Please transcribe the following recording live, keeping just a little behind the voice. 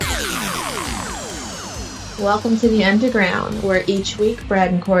Welcome to the Underground, where each week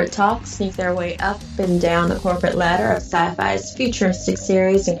Brad and Court Talk sneak their way up and down the corporate ladder of sci-fi's futuristic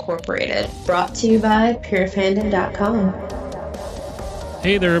series incorporated. Brought to you by PureFandom.com.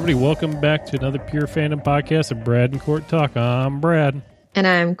 Hey there, everybody. Welcome back to another Pure Fandom podcast of Brad and Court Talk. I'm Brad. And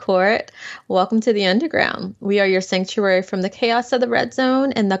I'm Court. Welcome to the Underground. We are your sanctuary from the chaos of the red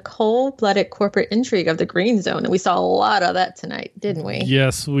zone and the cold-blooded corporate intrigue of the green zone. And we saw a lot of that tonight, didn't we?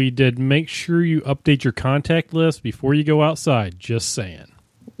 Yes, we did. Make sure you update your contact list before you go outside. Just saying.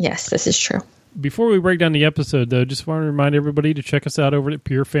 Yes, this is true. Before we break down the episode, though, just want to remind everybody to check us out over at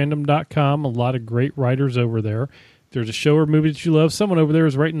purefandom.com. A lot of great writers over there. If there's a show or movie that you love, someone over there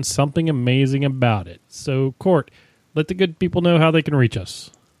is writing something amazing about it. So, Court, let the good people know how they can reach us.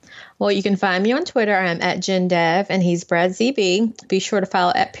 Well, you can find me on Twitter. I'm at JenDev, and he's Brad ZB. Be sure to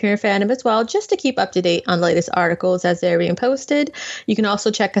follow at Pure Fandom as well, just to keep up to date on the latest articles as they're being posted. You can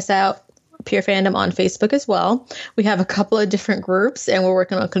also check us out, Pure Fandom, on Facebook as well. We have a couple of different groups, and we're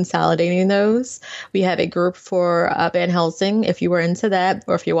working on consolidating those. We have a group for Van Helsing, if you were into that,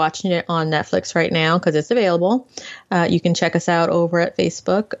 or if you're watching it on Netflix right now, because it's available. You can check us out over at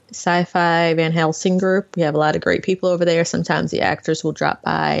Facebook, Sci-Fi Van Helsing group. We have a lot of great people over there. Sometimes the actors will drop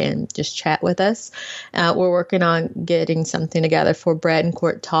by and just chat with us. We're working on getting something together for Brad and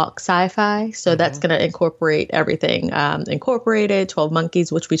Court Talk Sci-Fi. So that's going to incorporate everything. Incorporated, 12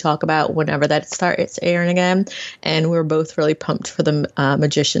 Monkeys, which we talk about whenever that starts airing again. And we're both really pumped for the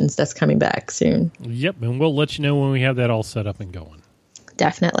Magicians that's coming back soon. Yep, and we'll let you know when we have that all set up and going.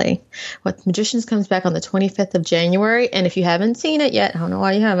 Definitely. What Magicians comes back on the 25th of January. And if you haven't seen it yet, I don't know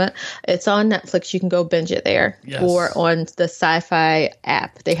why you haven't. It's on Netflix. You can go binge it there. Yes. Or on the Sci-Fi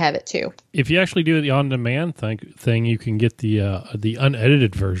app. They have it too. If you actually do the on-demand thing, you can get the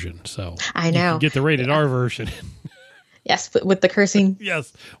unedited version. So I know. You can get the rated R version. Yes, with the cursing.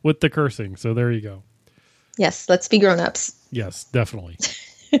 Yes, with the cursing. So there you go. Yes, let's be grown-ups. Yes, definitely.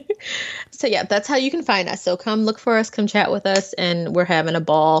 So yeah, that's how you can find us. So come look for us, come chat with us, and we're having a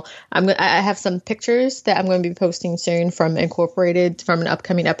ball. I have some pictures that I'm going to be posting soon from Incorporated from an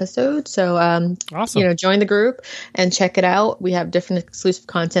upcoming episode. So awesome. Join the group and check it out. We have different exclusive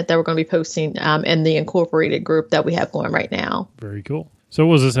content that we're going to be posting in the Incorporated group that we have going right now. Very cool. So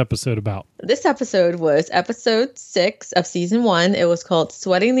what was this episode about? This episode was episode 6 of season 1. It was called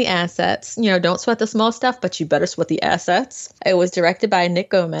Sweating the Assets. Don't sweat the small stuff, but you better sweat the assets. It was directed by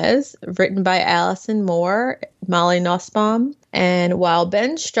Nick Gomez, written by Allison Moore, Molly Nussbaum. And while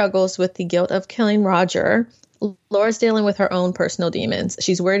Ben struggles with the guilt of killing Roger, Laura's dealing with her own personal demons.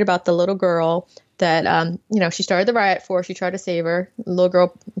 She's worried about the little girl that, she started the riot for. She tried to save her. The little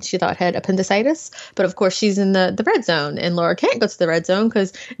girl, she thought, had appendicitis. But, of course, she's in the red zone. And Laura can't go to the red zone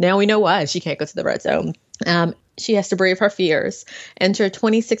because now we know why she can't go to the red zone. She has to brave her fears. Enter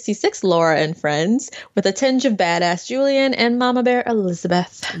 2066 Laura and friends with a tinge of badass Julian and Mama Bear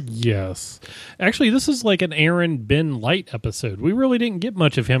Elizabeth. Yes. Actually, this is like an Aaron Ben Light episode. We really didn't get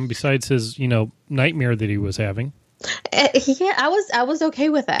much of him besides his, nightmare that he was having. Yeah, I was okay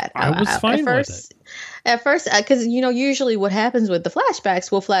with that. I was fine with it. At first, because, usually what happens with the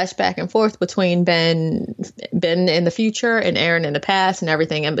flashbacks, we'll flash back and forth between Ben in the future and Aaron in the past and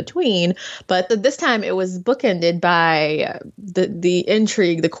everything in between. But this time it was bookended by the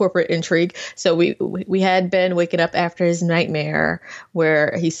intrigue, the corporate intrigue. So we had Ben waking up after his nightmare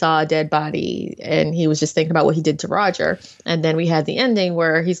where he saw a dead body and he was just thinking about what he did to Roger. And then we had the ending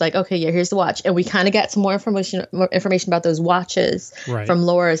where he's like, okay, yeah, here's the watch. And we kind of got some more information about those watches from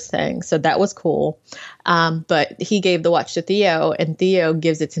Laura's thing. So that was cool. But he gave the watch to Theo, and Theo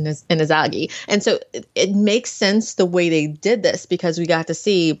gives it to Inazagi. And so it makes sense the way they did this because we got to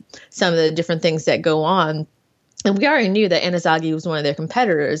see some of the different things that go on. And we already knew that Inazagi was one of their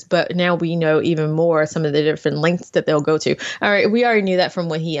competitors, but now we know even more some of the different lengths that they'll go to. All right, we already knew that from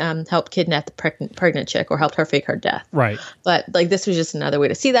when he helped kidnap the pregnant chick or helped her fake her death. Right. But this was just another way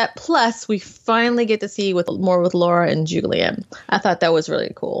to see that. Plus, we finally get to see more with Laura and Julian. I thought that was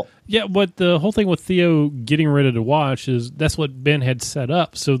really cool. Yeah, but the whole thing with Theo getting rid of the watch is that's what Ben had set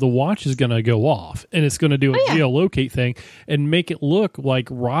up. So the watch is going to go off, and it's going to do a geolocate thing and make it look like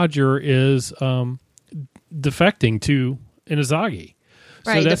Roger is defecting to Inazagi.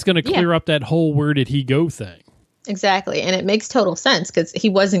 So that's going to clear up that whole where did he go thing. Exactly. And it makes total sense because he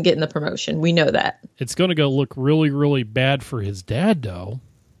wasn't getting the promotion. We know that. It's going to go look really, really bad for his dad, though.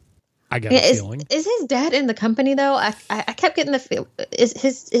 I got a feeling. Is his dad in the company, though? I kept getting the feel.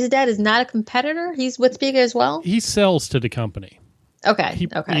 His dad is not a competitor? He's with Spiga as well? He sells to the company. Okay.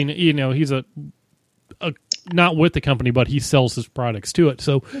 Okay. He's a not with the company, but he sells his products to it.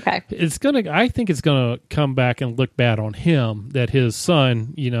 So I think it's gonna come back and look bad on him that his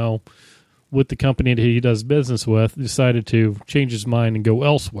son, with the company that he does business with, decided to change his mind and go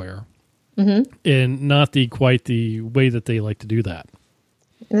elsewhere. Mm-hmm. And not quite the way that they like to do that.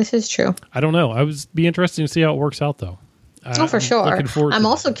 This is true. I don't know. I was be interesting to see how it works out, though. For sure. I'm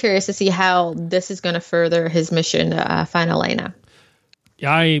also curious to see how this is going to further his mission to find Elena.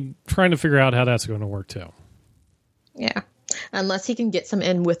 Yeah, I'm trying to figure out how that's going to work, too. Yeah. Unless he can get some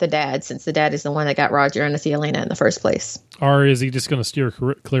in with the dad, since the dad is the one that got Roger into see Elena in the first place. Or is he just going to steer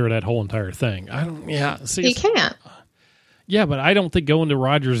clear of that whole entire thing? See, he can't. Yeah, but I don't think going to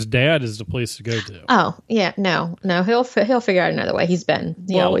Roger's dad is the place to go to. Oh, yeah, no, he'll figure out another way. He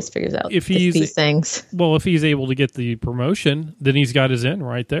always figures out these things. Well, if he's able to get the promotion, then he's got his in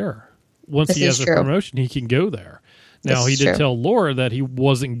right there. Once he has a promotion, he can go there. Now, he did tell Laura that he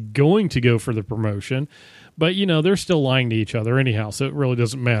wasn't going to go for the promotion, but, they're still lying to each other anyhow, so it really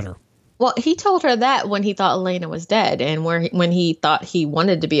doesn't matter. Well, he told her that when he thought Elena was dead and when he thought he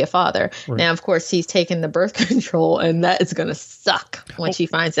wanted to be a father. Right. Now, of course, he's taken the birth control, and that is going to suck when she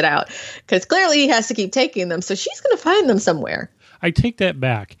finds it out. Because clearly he has to keep taking them, so she's going to find them somewhere. I take that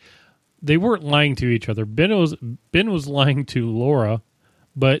back. They weren't lying to each other. Ben was lying to Laura,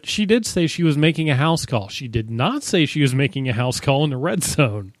 but she did say she was making a house call. She did not say she was making a house call in the red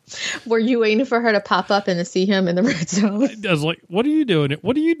zone. Were you waiting for her to pop up and to see him in the red zone? I was like, what are you doing?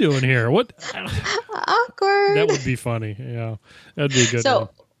 What are you doing here? What? Awkward. That would be funny. Yeah, that'd be a good. So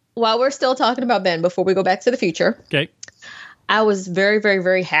while we're still talking about Ben, before we go back to the future, okay, I was very, very,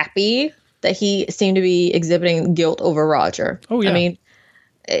 very happy that he seemed to be exhibiting guilt over Roger. Oh, yeah. I mean,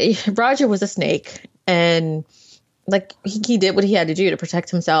 Roger was a snake, and like he did what he had to do to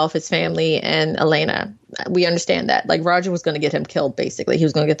protect himself, his family, and Elena. We understand that. Like, Roger was going to get him killed, basically. He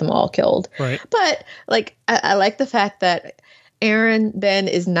was going to get them all killed. Right. But like, I like the fact that Ben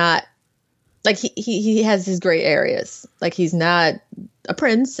is not, like, he has his gray areas. Like, he's not a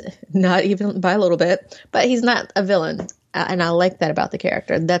prince, not even by a little bit, but he's not a villain. And I like that about the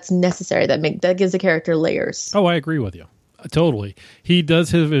character. That's necessary. That gives the character layers. Oh, I agree with you. Totally. He does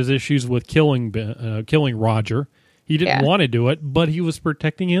have his issues with killing Roger. He didn't want to do it, but he was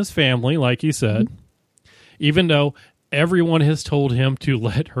protecting his family, like he said. Mm-hmm. Even though everyone has told him to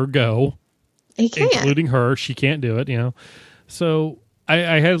let her go, he can't. Including her. She can't do it, So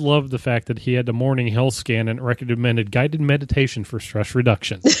I had loved the fact that he had the morning health scan and recommended guided meditation for stress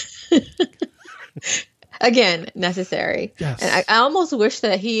reduction. Again, necessary. Yes. And I almost wish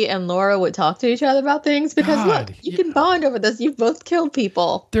that he and Laura would talk to each other about things because look, you can bond over this. You've both killed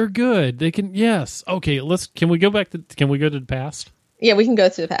people. They're good. They can. Yes. Okay. Can we go to the past? Yeah, we can go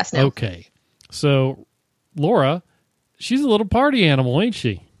to the past now. Okay. So Laura, she's a little party animal, ain't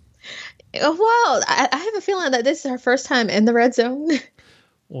she? Well, I have a feeling that this is her first time in the red zone.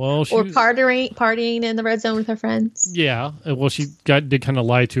 Well, or partying in the red zone with her friends. Yeah. Well, she did kind of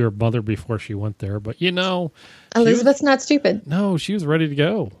lie to her mother before she went there. But, Elizabeth's not stupid. No, she was ready to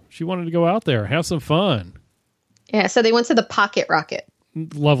go. She wanted to go out there, have some fun. Yeah, so they went to the Pocket Rocket.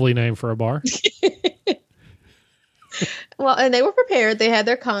 Lovely name for a bar. Well, and they were prepared. They had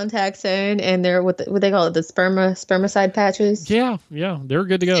their contacts in, and they're what they call it, the spermicide patches. Yeah, they're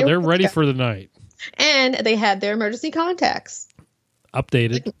good to go. They're ready for the night. And they had their emergency contacts.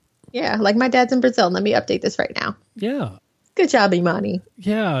 Updated. Like my dad's in Brazil. Let me update this right now. Yeah. Good job, Imani.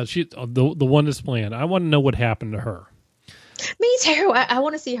 Yeah, she the one that's planned. I want to know what happened to her. Me too. I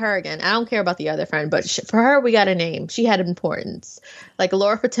want to see her again. I don't care about the other friend, but for her, we got a name. She had importance. Like,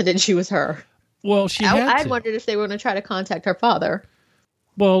 Laura pretended she was her. Well, I wondered if they were going to try to contact her father.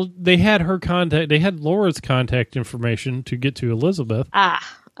 Well, they had her contact. They had Laura's contact information to get to Elizabeth.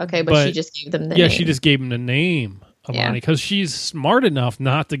 Okay, but she just gave them the name. Yeah, she just gave them the name. Imani, because she's smart enough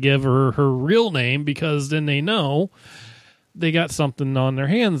not to give her real name, because then they know they got something on their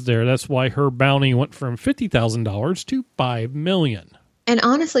hands there. That's why her bounty went from $50,000 to $5 million. And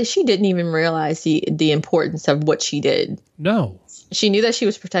honestly, she didn't even realize the importance of what she did. No. She knew that she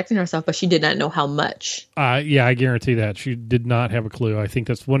was protecting herself, but she did not know how much. Yeah, I guarantee that. She did not have a clue. I think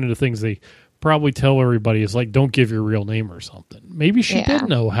that's one of the things they probably tell everybody is, like, don't give your real name or something. Maybe she did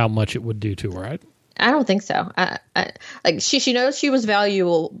know how much it would do to her. I don't think so. She knows she was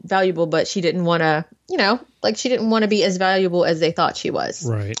valuable, but she didn't want to, she didn't want to be as valuable as they thought she was.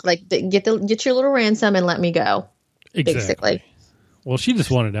 Right. Like, get your little ransom and let me go. Exactly. Basically. Well, she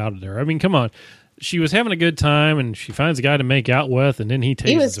just wanted out of there. I mean, come on. She was having a good time, and she finds a guy to make out with, and then he takes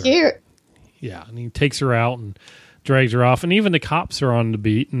her. He was cute. Yeah, and he takes her out and drags her off, and even the cops are on the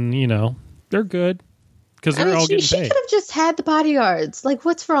beat, and, they're good. Because they're all getting paid. She could have just had the bodyguards. Like,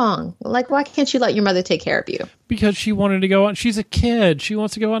 what's wrong? Like, why can't you let your mother take care of you? Because she wanted to go out. She's a kid. She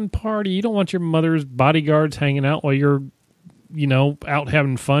wants to go out and party. You don't want your mother's bodyguards hanging out while you're out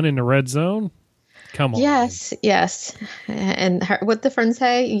having fun in the red zone. Come on. Yes. And what the friends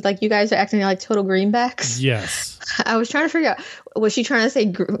say, like, you guys are acting like total greenbacks. Yes. I was trying to figure out, was she trying to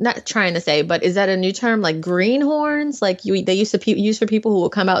say, not trying to say, but is that a new term, like greenhorns? Like they used to use for people who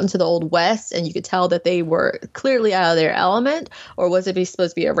would come out into the Old West and you could tell that they were clearly out of their element? Or was it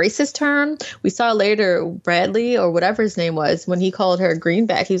supposed to be a racist term? We saw later Bradley, or whatever his name was, when he called her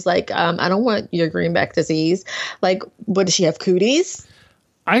greenback, he was like, I don't want your greenback disease. Like, what, does she have cooties?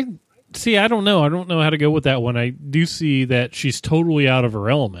 See, I don't know. I don't know how to go with that one. I do see that she's totally out of her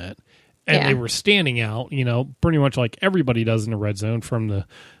element. And they were standing out, pretty much like everybody does in the red zone from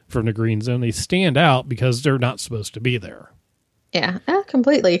the green zone. They stand out because they're not supposed to be there. Yeah,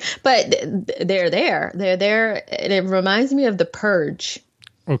 completely. But they're there. They're there. And it reminds me of The Purge.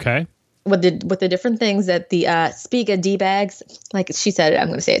 Okay. With the different things that the Spiga D-bags, like she said it, I'm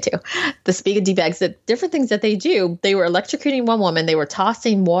going to say it too. The Spiga D-bags, the different things that they do. They were electrocuting one woman. They were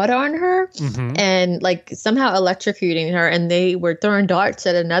tossing water on her and like somehow electrocuting her. And they were throwing darts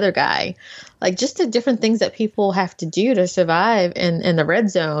at another guy. Like just the different things that people have to do to survive in the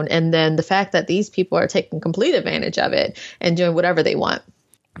red zone. And then the fact that these people are taking complete advantage of it and doing whatever they want.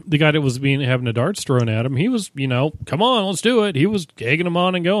 The guy that was having the darts thrown at him, he was, come on, let's do it. He was egging them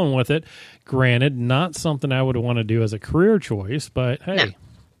on and going with it. Granted, not something I would want to do as a career choice, but hey. No.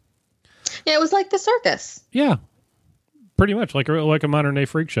 Yeah, it was like the circus. Yeah, pretty much like a modern day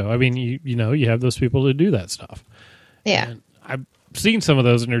freak show. I mean, you have those people that do that stuff. Yeah. And I've seen some of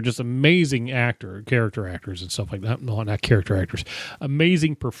those, and they're just amazing character actors and stuff like that. No, not character actors,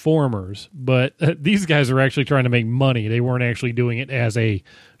 amazing performers. But these guys are actually trying to make money. They weren't actually doing it as a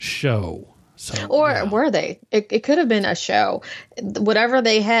show. So, or were they? It could have been a show. Whatever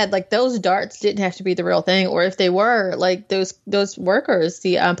they had, like those darts didn't have to be the real thing. Or if they were, like those workers,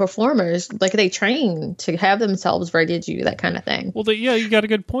 the performers, like they train to have themselves ready to do that kind of thing. Well, you got a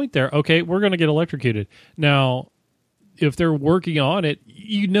good point there. Okay, we're going to get electrocuted. Now, if they're working on it,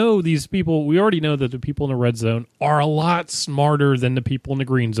 these people, we already know that the people in the red zone are a lot smarter than the people in the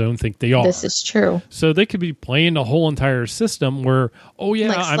green zone think they are. This is true. So they could be playing the whole entire system where,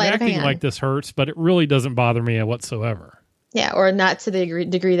 like I'm acting like this hurts, but it really doesn't bother me whatsoever. Yeah, or not to the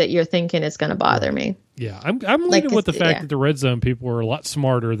degree that you're thinking it's going to bother me. Yeah, I'm leaning with the fact that the red zone people are a lot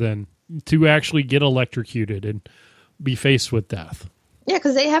smarter than to actually get electrocuted and be faced with death. Yeah,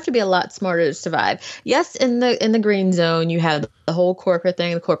 because they have to be a lot smarter to survive. Yes, in the green zone, you have the whole corporate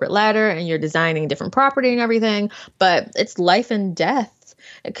thing, the corporate ladder, and you're designing different property and everything. But it's life and death.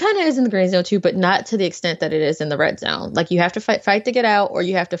 It kind of is in the green zone too, but not to the extent that it is in the red zone. Like you have to fight to get out, or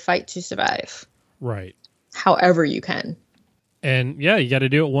you have to fight to survive. Right. However you can. And yeah, you got to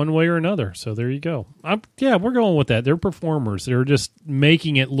do it one way or another. So there you go. We're going with that. They're performers. They're just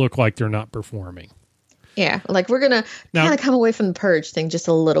making it look like they're not performing. Yeah, like we're going to kind of come away from the Purge thing just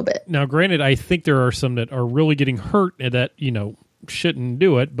a little bit. Now, granted, I think there are some that are really getting hurt and that, shouldn't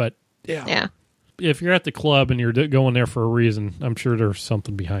do it. But yeah, if you're at the club and you're going there for a reason, I'm sure there's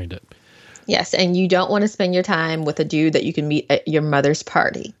something behind it. Yes, and you don't want to spend your time with a dude that you can meet at your mother's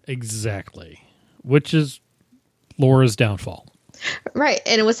party. Exactly, which is Laura's downfall. Right,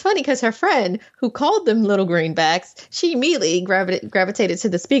 and it was funny because her friend who called them little greenbacks, she immediately gravitated to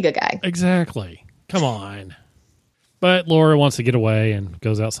the Spiga guy. Exactly. Come on. But Laura wants to get away and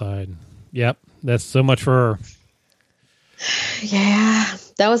goes outside. Yep, that's so much for her. Yeah,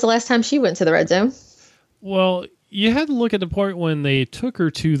 that was the last time she went to the red zone. Well, you had to look at the point when they took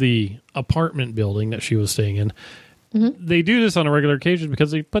her to the apartment building that she was staying in. Mm-hmm. They do this on a regular occasion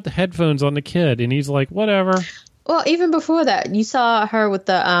because they put the headphones on the kid, and he's like, whatever. Well, even before that, you saw her with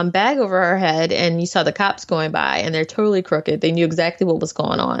the bag over her head, and you saw the cops going by, and they're totally crooked. They knew exactly what was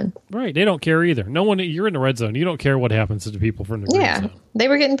going on. Right. They don't care either. No one. You're in the red zone. You don't care what happens to the people from the green zone. Yeah, they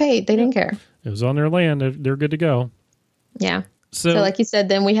were getting paid. They didn't care. It was on their land. They're good to go. Yeah. So like you said,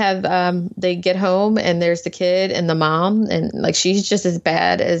 then we have they get home, and there's the kid and the mom, and like she's just as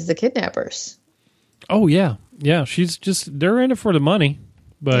bad as the kidnappers. Oh, yeah. Yeah, they're in it for the money,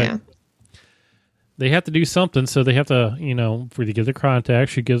 but they have to do something, so they have to, for to give their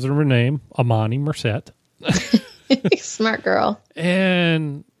contact, she gives them her name, Amani Merced. Smart girl.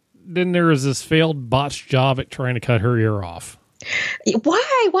 And then there is this failed botched job at trying to cut her ear off.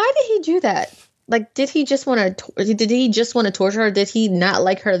 Why? Why did he do that? Like, did he just want to torture her? Did he not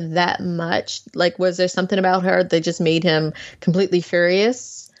like her that much? Like, was there something about her that just made him completely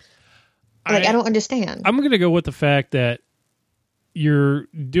furious? Like, I don't understand. I'm going to go with the fact that you're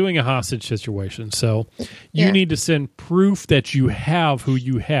doing a hostage situation, so you need to send proof that you have who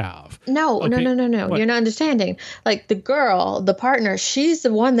you have. No. What? You're not understanding. Like the girl, the partner, she's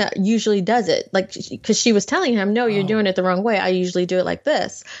the one that usually does it. Like, because she was telling him, no, you're doing it the wrong way. I usually do it like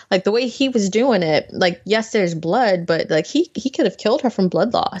this. Like the way he was doing it, like, yes, there's blood, but like he could have killed her from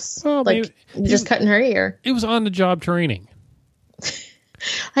blood loss. Well, like just cutting her ear. It was on the job training.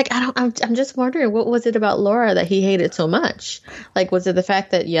 Like, I'm just wondering, what was it about Laura that he hated so much? Like, was it the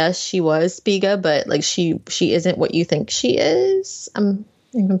fact that, yes, she was Spiga, but like she isn't what you think she is? I'm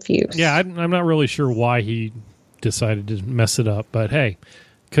confused. Yeah, I'm not really sure why he decided to mess it up, but hey,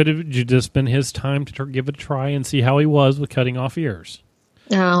 could have just been his time to give it a try and see how he was with cutting off ears.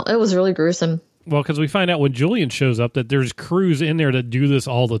 Oh, it was really gruesome. Well, because we find out when Julian shows up that there's crews in there that do this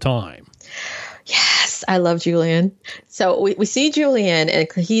all the time. Yes, I love Julian. So we see Julian, and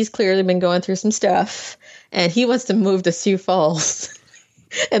he's clearly been going through some stuff, and he wants to move to Sioux Falls.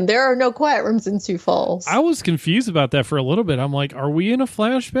 And there are no quiet rooms in Sioux Falls. I was confused about that for a little bit. I'm like, are we in a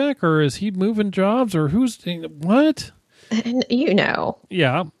flashback, or is he moving jobs, or who's what? And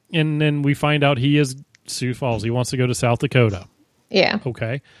Yeah, and then we find out he is Sioux Falls. He wants to go to South Dakota. Yeah.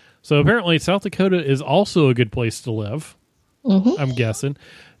 Okay. So apparently South Dakota is also a good place to live. Mm-hmm. I'm guessing.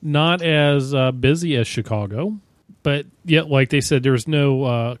 Not as busy as Chicago, but yet, like they said, there's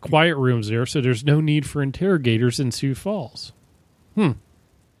no quiet rooms there, so there's no need for interrogators in Sioux Falls.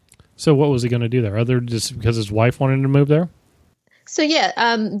 So what was he going to do there? Other just because his wife wanted him to move there? So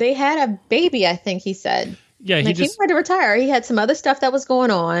they had a baby, I think he said. Yeah, he wanted to retire. He had some other stuff that was going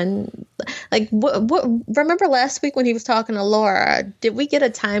on. Like, what? Remember last week when he was talking to Laura? Did we get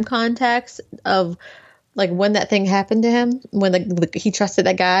a time context of like when that thing happened to him? When he trusted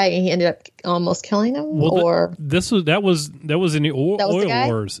that guy and he ended up almost killing him? Well, that was in the oil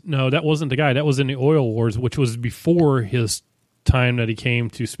wars. No, that wasn't the guy. That was in the oil wars, which was before his time that he came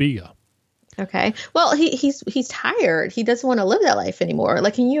to Spiga. Okay. Well, he's tired. He doesn't want to live that life anymore.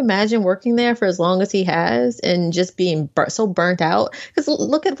 Like, can you imagine working there for as long as he has and just being so burnt out? Because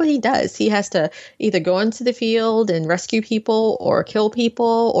look at what he does. He has to either go into the field and rescue people or kill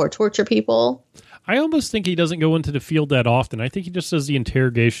people or torture people. I almost think he doesn't go into the field that often. I think he just does the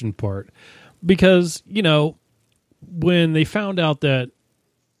interrogation part. Because, when they found out that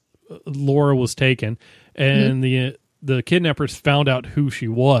Laura was taken and the kidnappers found out who she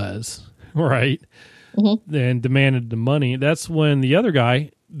was, right, and demanded the money, that's when the other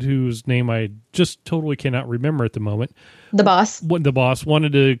guy, whose name I just totally cannot remember at the moment, the boss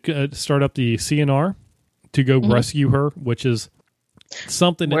wanted to start up the CNR to go rescue her, which is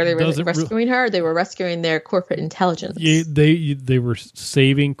something where that they were rescuing her. They were rescuing their corporate intelligence. They were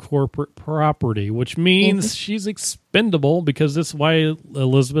saving corporate property, which means she's expendable, because this is why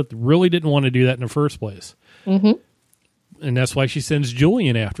Elizabeth really didn't want to do that in the first place. And that's why she sends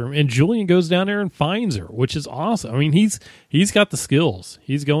Julian after him, and Julian goes down there and finds her, which is awesome. I mean, he's got the skills.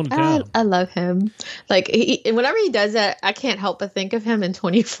 He's going to town. I love him. Like, whenever he does that, I can't help but think of him in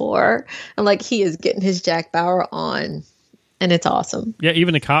 24. And like, he is getting his Jack Bauer on. And it's awesome. Yeah,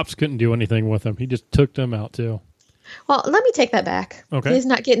 even the cops couldn't do anything with him. He just took them out, too. Well, let me take that back. Okay. He's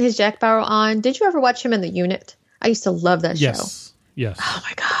not getting his Jack Bauer on. Did you ever watch him in The Unit? I used to love that show. Yes. Oh,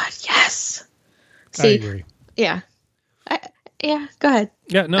 my God. Yes. See, I agree. Yeah. Go ahead.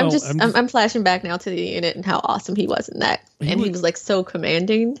 Yeah, no. I'm flashing back now to The Unit and how awesome he was in that. He was like so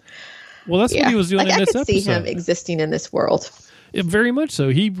commanding. Well, that's what he was doing in this episode. I could see him existing in this world. Yeah, very much so.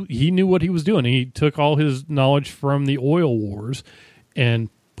 He knew what he was doing. He took all his knowledge from the oil wars and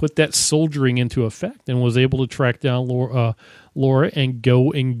put that soldiering into effect, and was able to track down Laura and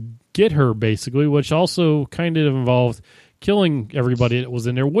go and get her, basically, which also kind of involved killing everybody that was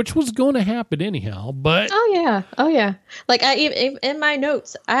in there, which was going to happen anyhow. But oh yeah. Like, in my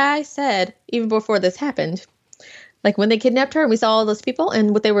notes, I said, even before this happened, like when they kidnapped her and we saw all those people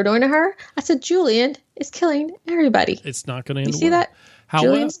and what they were doing to her, I said, Julian is killing everybody. It's not going to end. You see that?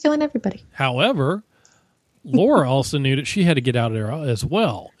 Julian's killing everybody. However, Laura also knew that she had to get out of there as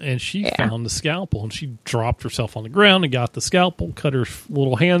well. And she found the scalpel, and she dropped herself on the ground and got the scalpel, cut her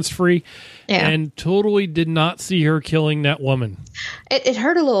little hands free, and totally did not see her killing that woman. It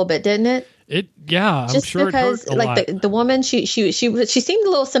hurt a little bit, didn't it? I'm sure because, it hurt a lot. The woman, she seemed a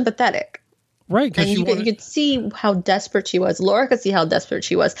little sympathetic. Right, and you could see how desperate she was. Laura could see how desperate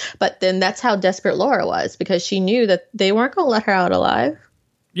she was, but then that's how desperate Laura was, because she knew that they weren't going to let her out alive.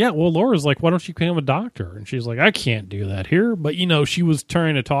 Yeah, well, Laura's like, why don't you become a doctor? And she's like, I can't do that here. But, she was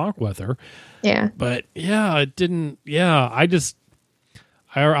trying to talk with her. Yeah. But, it didn't, I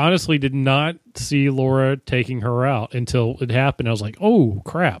honestly did not see Laura taking her out until it happened. I was like, oh,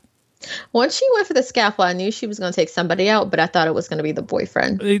 crap. Once she went for the scalpel, I knew she was going to take somebody out, but I thought it was going to be the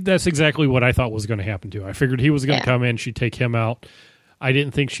boyfriend. That's exactly what I thought was going to happen too. I figured he was going to come in, she'd take him out. I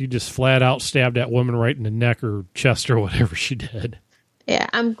didn't think she just flat out stabbed that woman right in the neck or chest or whatever she did. Yeah,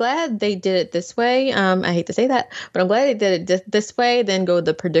 I'm glad they did it this way. I hate to say that, but I'm glad they did it this way, then go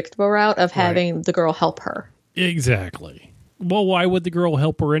the predictable route of having the girl help her. Exactly. Well, why would the girl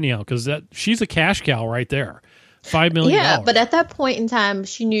help her anyhow? Because she's a cash cow right there. $5 million. Yeah, but at that point in time,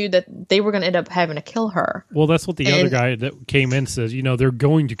 she knew that they were going to end up having to kill her. Well, that's what the other guy that came in says. They're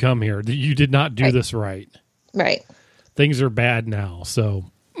going to come here. You did not do this right. Right. Things are bad now. So,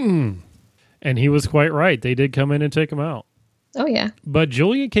 and he was quite right. They did come in and take him out. Oh, yeah. But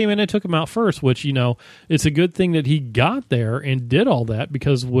Julian came in and took him out first, which, it's a good thing that he got there and did all that,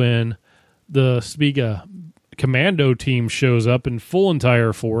 because when the Spiga commando team shows up in full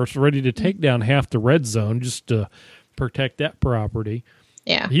entire force, ready to take down half the red zone just to protect that property.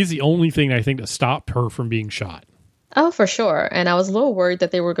 Yeah. He's the only thing I think that stopped her from being shot. Oh, for sure. And I was a little worried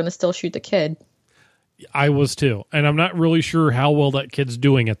that they were going to still shoot the kid. I was too. And I'm not really sure how well that kid's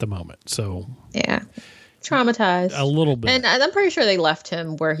doing at the moment. So yeah. Traumatized. A little bit. And I'm pretty sure they left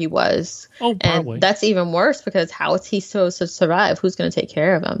him where he was. Oh, probably. And that's even worse, because how is he supposed to survive? Who's going to take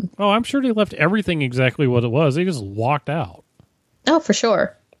care of him? Oh, I'm sure they left everything exactly what it was. They just walked out. Oh, for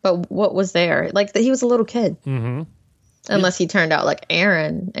sure. But what was there? Like, he was a little kid. Mm-hmm. Unless he turned out like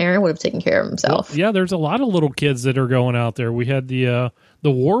Aaron. Aaron would have taken care of himself. Well, yeah, there's a lot of little kids that are going out there. We had the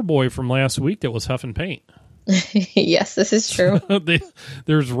war boy from last week that was huffing paint. Yes, this is true.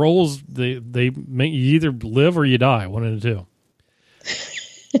 There's roles they make you either live or you die, one of the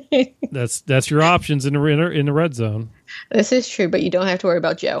two. That's your options in the red zone. This is true, but you don't have to worry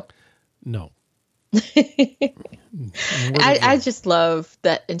about Joe. No. I just love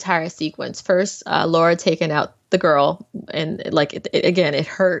that entire sequence. First, Laura taking out the girl, and it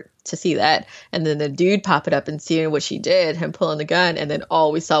hurt to see that, and then the dude popping up and seeing what she did, him pulling the gun, and then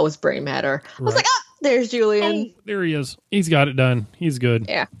all we saw was brain matter. I was like, there's Julian. Oh, there he is. He's got it done. He's good.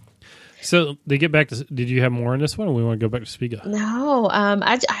 Yeah. So they get back to. Did you have more in this one, or we want to go back to Spiga? No.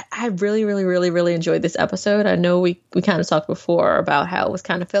 I really, really, really, really enjoyed this episode. I know we kind of talked before about how it was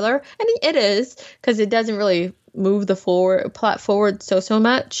kind of filler, and it is, because it doesn't really move the plot forward so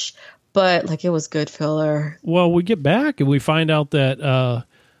much. But it was good filler. Well, we get back and we find out that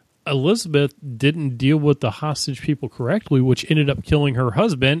Elizabeth didn't deal with the hostage people correctly, which ended up killing her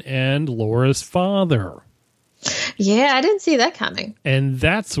husband and Laura's father. Yeah, I didn't see that coming. And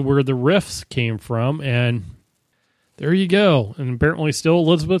that's where the rifts came from. And there you go. And apparently still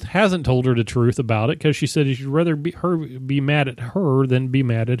Elizabeth hasn't told her the truth about it, because she said she'd rather be mad at her than be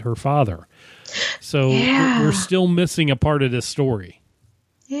mad at her father. So we're still missing a part of this story.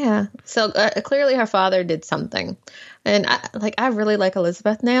 Yeah. So clearly her father did something. And I really like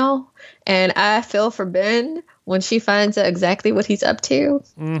Elizabeth now. And I feel for Ben when she finds out exactly what he's up to.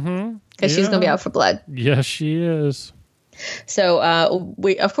 Mm-hmm. Because she's going to be out for blood. Yes, she is. So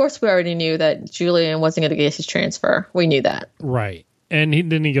we already knew that Julian wasn't going to get his transfer. We knew that. Right. And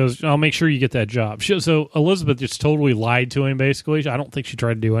then he goes, I'll make sure you get that job. So Elizabeth just totally lied to him, basically. I don't think she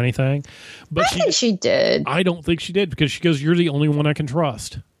tried to do anything. But I think she did. I don't think she did, because she goes, you're the only one I can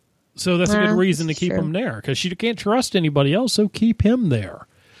trust. So that's a good reason to keep him there, because she can't trust anybody else, so keep him there.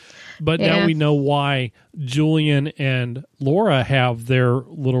 But now we know why Julian and Laura have their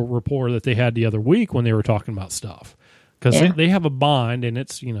little rapport that they had the other week when they were talking about stuff. Because they have a bond, and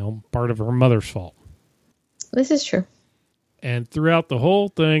it's, part of her mother's fault. This is true. And throughout the whole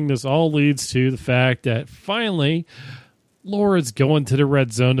thing, this all leads to the fact that finally Laura's going to the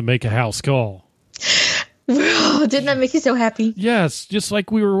red zone to make a house call. Didn't that make you so happy? Yes, just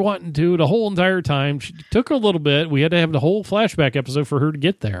like we were wanting to the whole entire time. She took a little bit. We had to have the whole flashback episode for her to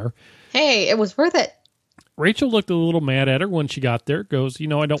get there. Hey, it was worth it. Rachel looked a little mad at her when she got there. Goes, I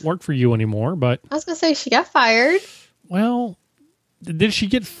don't work for you anymore. But I was going to say, she got fired. Well, did she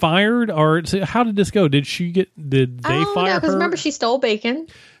get fired, or how did this go? Did they fire her? Because remember, she stole bacon.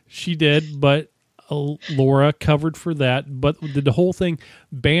 She did, but Laura covered for that. But did the whole thing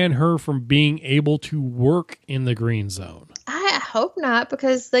ban her from being able to work in the green zone? I hope not,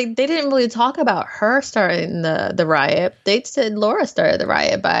 because they didn't really talk about her starting the riot. They said Laura started the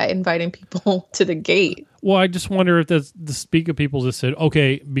riot by inviting people to the gate. Well, I just wonder if the Spiga people just said,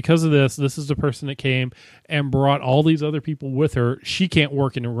 okay, because of this is the person that came and brought all these other people with her. She can't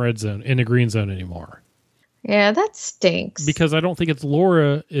work in the red zone, in the green zone anymore. Yeah, that stinks. Because I don't think it's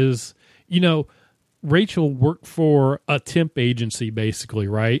Laura is, Rachel worked for a temp agency, basically,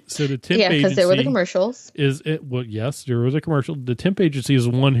 right? So the temp agency, because there were the commercials. Well, yes, there was a commercial. The temp agency is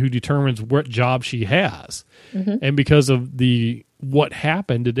the one who determines what job she has, and because of the what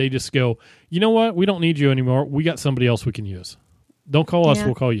happened. Did they just go, you know what? We don't need you anymore. We got somebody else we can use. Don't call us.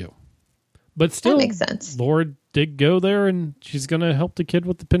 We'll call you. But still, that makes sense. Laura did go there, and she's going to help the kid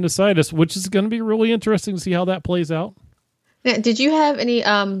with the appendicitis, which is going to be really interesting to see how that plays out. Now, did you have any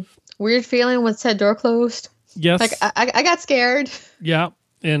weird feeling when said door closed? Yes. Like, I got scared. Yeah.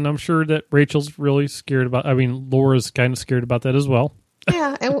 And I'm sure that Rachel's really scared about, Laura's kind of scared about that as well.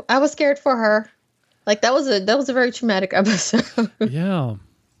 Yeah. And I was scared for her. Like, that was a very traumatic episode. Yeah.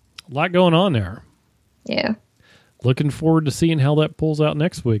 A lot going on there. Yeah. Looking forward to seeing how that pulls out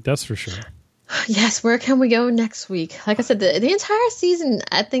next week. That's for sure. Yes. Where can we go next week? Like I said, the entire season,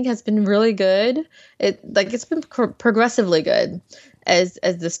 I think, has been really good. It's been progressively good. As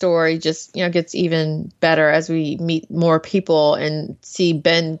the story just gets even better as we meet more people and see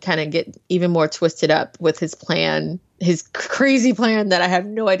Ben kind of get even more twisted up with his plan, his crazy plan that I have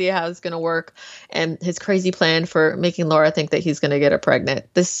no idea how it's going to work, and his crazy plan for making Laura think that he's going to get her pregnant.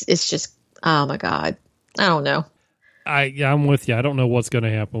 This is just, oh my God, I don't know. I'm with you. I don't know what's going to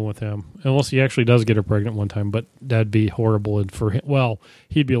happen with him unless he actually does get her pregnant one time, but that'd be horrible. And for him, well,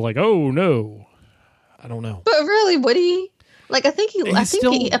 he'd be like, oh no, I don't know. But really, would he? Like, I think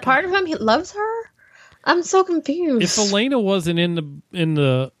a part of him, he loves her. I'm so confused. If Elena wasn't in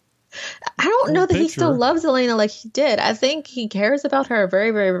the I don't know that he still loves Elena like he did. I think he cares about her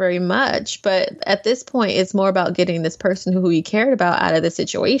very, very, very much. But at this point, it's more about getting this person who he cared about out of the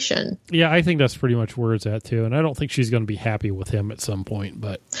situation. Yeah, I think that's pretty much where it's at too. And I don't think she's going to be happy with him at some point.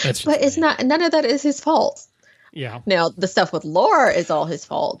 But it's not. None of that is his fault. Yeah. Now the stuff with Laura is all his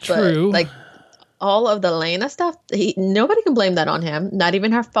fault. True. But all of the Elena stuff, nobody can blame that on him. Not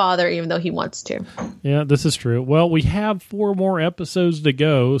even her father, even though he wants to. Yeah, this is true. Well, we have 4 more episodes to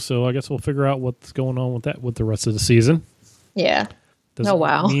go, so I guess we'll figure out what's going on with the rest of the season. Yeah.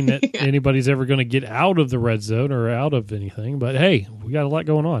 Doesn't mean that anybody's ever going to get out of the red zone or out of anything, but hey, we got a lot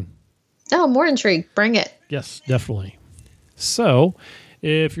going on. Oh, more intrigue. Bring it. Yes, definitely. So,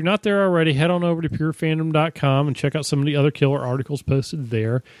 if you're not there already, head on over to purefandom.com and check out some of the other killer articles posted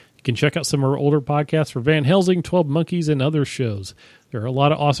there. You can check out some of our older podcasts for Van Helsing, 12 Monkeys, and other shows. There are a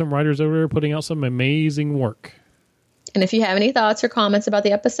lot of awesome writers over there putting out some amazing work. And if you have any thoughts or comments about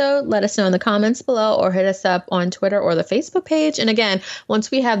the episode, let us know in the comments below or hit us up on Twitter or the Facebook page. And again, once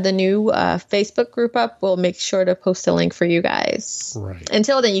we have the new Facebook group up, we'll make sure to post a link for you guys. Right.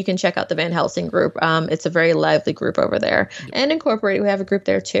 Until then, you can check out the Van Helsing group. It's a very lively group over there. Yep. And Incorporated, we have a group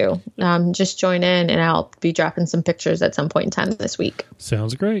there too. Just join in, and I'll be dropping some pictures at some point in time this week.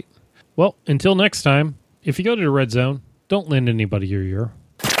 Sounds great. Well, until next time, if you go to the Red Zone, don't lend anybody your ear.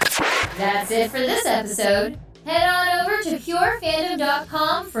 That's it for this episode. Head on over to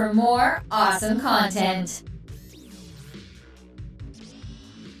purefandom.com for more awesome content.